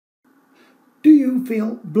you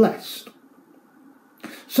feel blessed?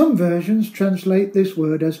 Some versions translate this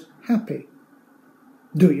word as happy.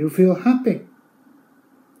 Do you feel happy?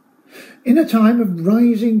 In a time of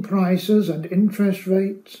rising prices and interest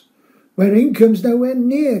rates, where incomes nowhere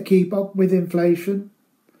near keep up with inflation,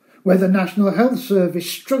 where the National Health Service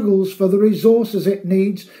struggles for the resources it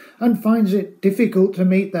needs and finds it difficult to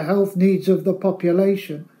meet the health needs of the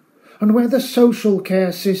population, and where the social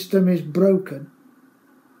care system is broken,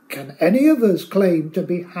 can any of us claim to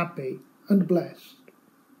be happy and blessed?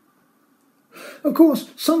 Of course,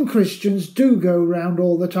 some Christians do go round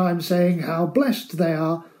all the time saying how blessed they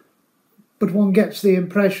are, but one gets the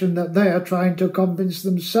impression that they are trying to convince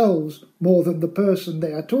themselves more than the person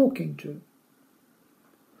they are talking to.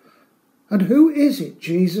 And who is it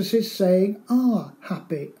Jesus is saying are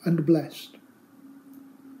happy and blessed?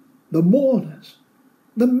 The mourners,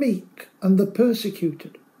 the meek and the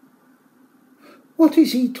persecuted. What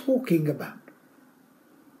is he talking about?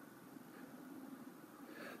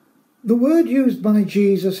 The word used by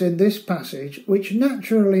Jesus in this passage, which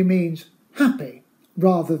naturally means happy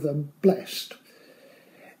rather than blessed,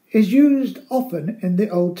 is used often in the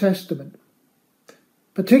Old Testament,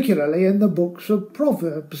 particularly in the books of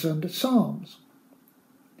Proverbs and Psalms.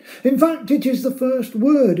 In fact, it is the first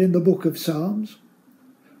word in the book of Psalms.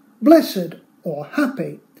 Blessed or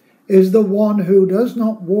happy is the one who does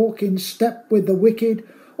not walk in step with the wicked,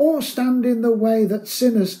 or stand in the way that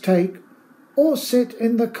sinners take, or sit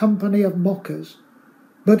in the company of mockers,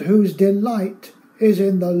 but whose delight is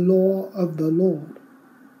in the law of the Lord.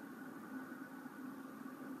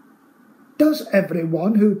 Does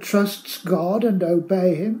everyone who trusts God and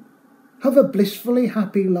obey him have a blissfully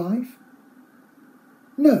happy life?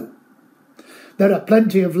 No. There are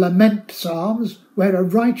plenty of lament psalms where a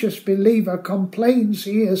righteous believer complains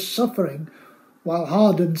he is suffering, while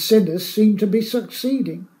hardened sinners seem to be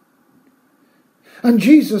succeeding. And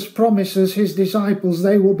Jesus promises his disciples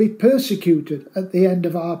they will be persecuted at the end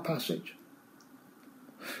of our passage.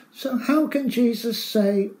 So how can Jesus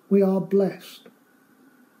say we are blessed?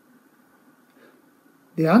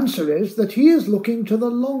 The answer is that he is looking to the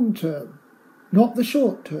long term, not the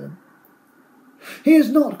short term. He is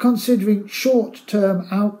not considering short-term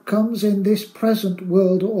outcomes in this present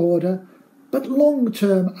world order, but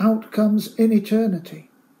long-term outcomes in eternity.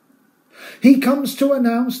 He comes to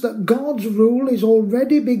announce that God's rule is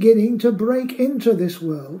already beginning to break into this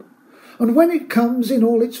world, and when it comes in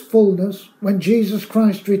all its fullness, when Jesus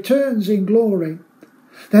Christ returns in glory,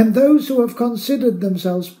 then those who have considered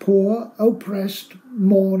themselves poor, oppressed,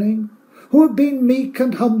 mourning, who have been meek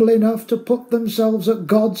and humble enough to put themselves at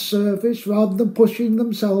God's service rather than pushing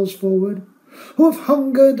themselves forward, who have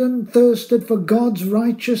hungered and thirsted for God's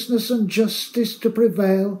righteousness and justice to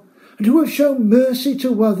prevail, and who have shown mercy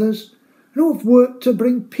to others, and who have worked to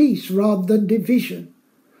bring peace rather than division,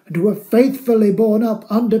 and who have faithfully borne up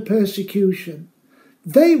under persecution,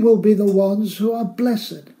 they will be the ones who are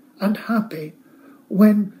blessed and happy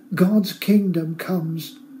when God's kingdom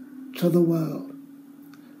comes to the world.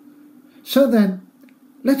 So then,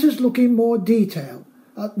 let us look in more detail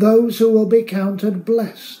at those who will be counted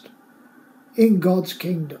blessed in God's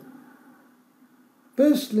kingdom.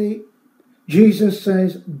 Firstly, Jesus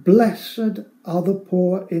says, "Blessed are the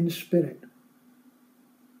poor in spirit."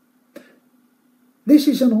 This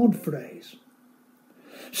is an odd phrase.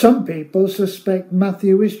 Some people suspect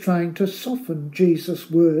Matthew is trying to soften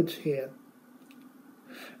Jesus' words here.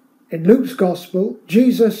 In Luke's Gospel,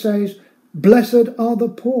 Jesus says, "Blessed are the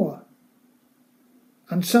poor."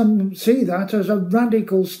 And some see that as a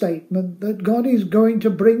radical statement that God is going to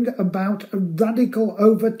bring about a radical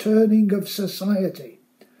overturning of society,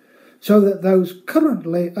 so that those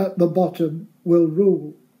currently at the bottom will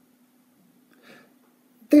rule.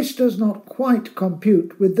 This does not quite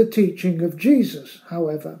compute with the teaching of Jesus,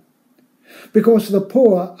 however, because the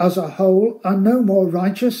poor as a whole are no more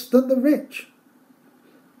righteous than the rich.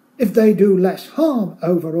 If they do less harm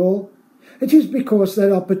overall, it is because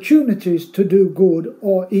their opportunities to do good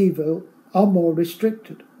or evil are more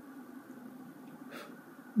restricted.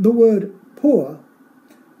 The word poor,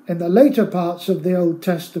 in the later parts of the Old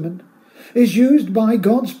Testament, is used by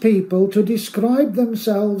God's people to describe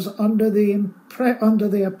themselves under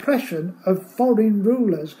the oppression of foreign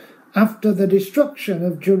rulers after the destruction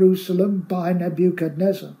of Jerusalem by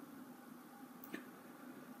Nebuchadnezzar.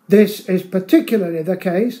 This is particularly the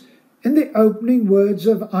case in the opening words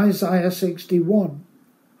of Isaiah 61,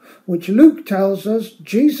 which Luke tells us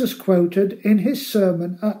Jesus quoted in his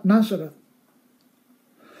sermon at Nazareth.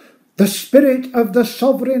 "The Spirit of the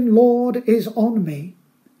Sovereign Lord is on me,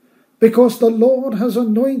 because the Lord has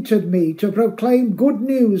anointed me to proclaim good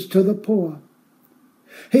news to the poor.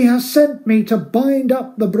 He has sent me to bind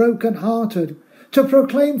up the broken-hearted, to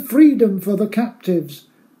proclaim freedom for the captives,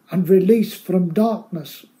 and release from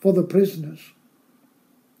darkness for the prisoners.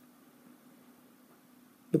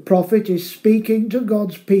 The prophet is speaking to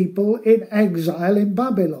God's people in exile in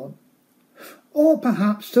Babylon, or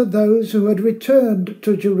perhaps to those who had returned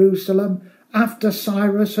to Jerusalem after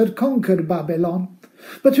Cyrus had conquered Babylon,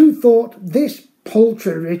 but who thought this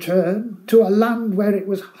paltry return to a land where it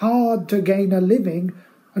was hard to gain a living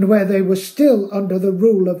and where they were still under the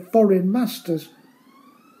rule of foreign masters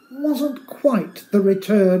wasn't quite the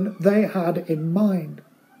return they had in mind.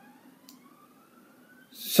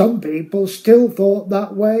 Some people still thought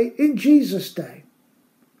that way in Jesus' day.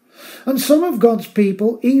 And some of God's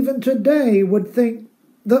people even today would think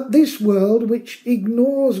that this world, which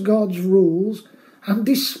ignores God's rules and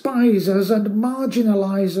despises and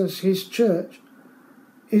marginalises his church,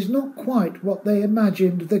 is not quite what they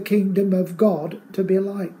imagined the kingdom of God to be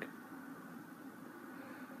like.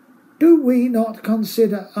 Do we not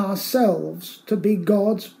consider ourselves to be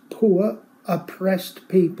God's poor, oppressed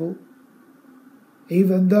people,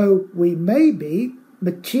 even though we may be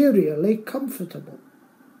materially comfortable?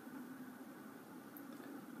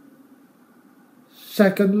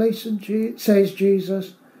 Secondly, says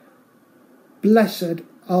Jesus, blessed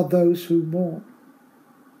are those who mourn.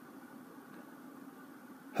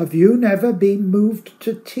 Have you never been moved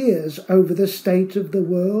to tears over the state of the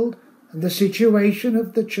world and the situation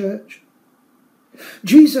of the church?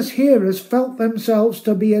 Jesus' hearers felt themselves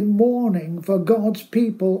to be in mourning for God's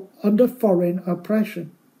people under foreign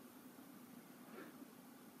oppression.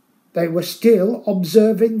 They were still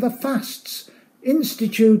observing the fasts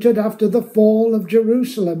instituted after the fall of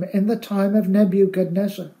Jerusalem in the time of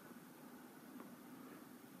Nebuchadnezzar.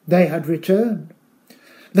 They had returned.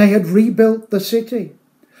 They had rebuilt the city.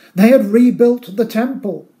 They had rebuilt the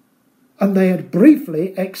temple, and they had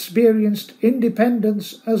briefly experienced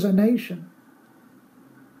independence as a nation.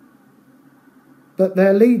 But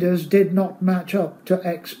their leaders did not match up to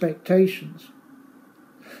expectations.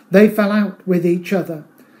 They fell out with each other,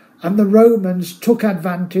 and the Romans took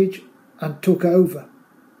advantage and took over.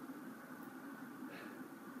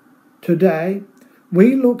 Today,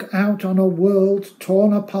 we look out on a world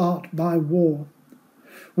torn apart by war,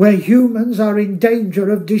 where humans are in danger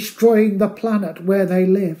of destroying the planet where they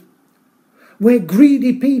live, where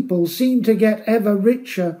greedy people seem to get ever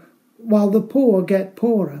richer while the poor get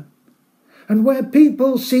poorer, and where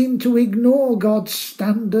people seem to ignore God's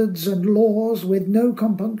standards and laws with no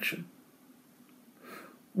compunction.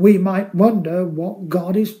 We might wonder what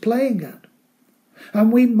God is playing at,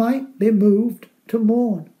 and we might be moved to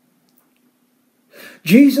mourn.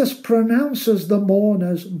 Jesus pronounces the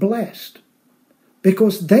mourners blessed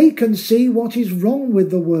because they can see what is wrong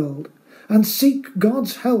with the world and seek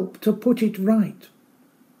God's help to put it right.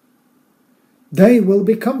 They will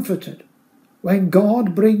be comforted when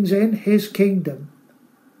God brings in his kingdom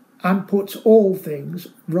and puts all things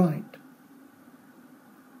right.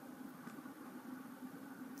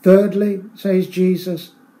 Thirdly, says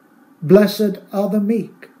Jesus, blessed are the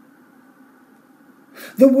meek.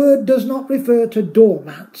 The word does not refer to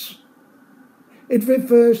doormats. It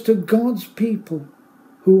refers to God's people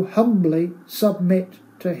who humbly submit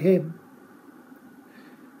to him.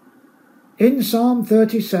 In Psalm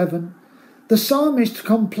 37, the psalmist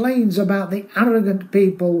complains about the arrogant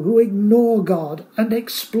people who ignore God and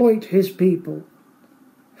exploit his people.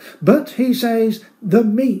 But he says, the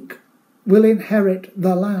meek will inherit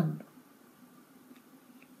the land.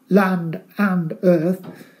 Land and earth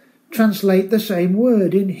translate the same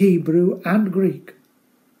word in Hebrew and Greek.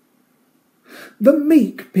 The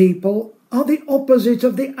meek people are the opposite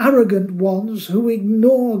of the arrogant ones who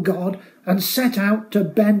ignore God and set out to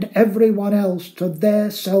bend everyone else to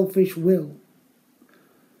their selfish will.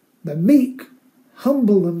 The meek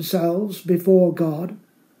humble themselves before God,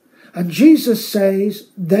 and Jesus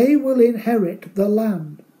says they will inherit the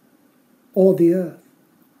land or the earth.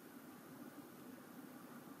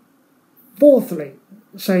 Fourthly,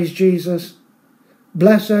 says Jesus,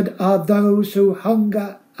 blessed are those who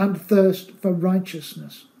hunger and thirst for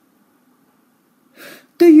righteousness.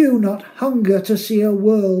 Do you not hunger to see a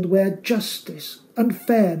world where justice and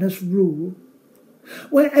fairness rule,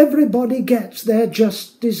 where everybody gets their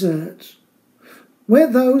just deserts, where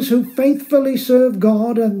those who faithfully serve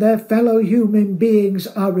God and their fellow human beings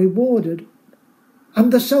are rewarded,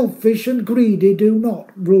 and the selfish and greedy do not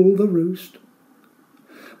rule the roost,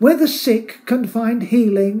 where the sick can find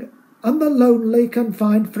healing and the lonely can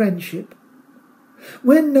find friendship,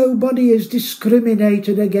 where nobody is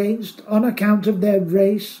discriminated against on account of their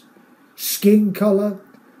race, skin colour,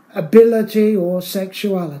 ability or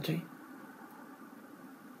sexuality.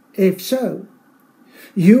 If so,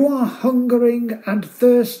 you are hungering and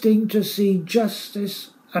thirsting to see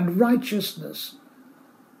justice and righteousness,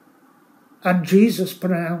 and Jesus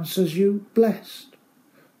pronounces you blessed.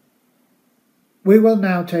 We will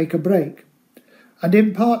now take a break, and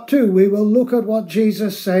in part 2 we will look at what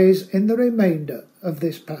Jesus says in the remainder of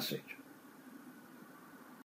this passage.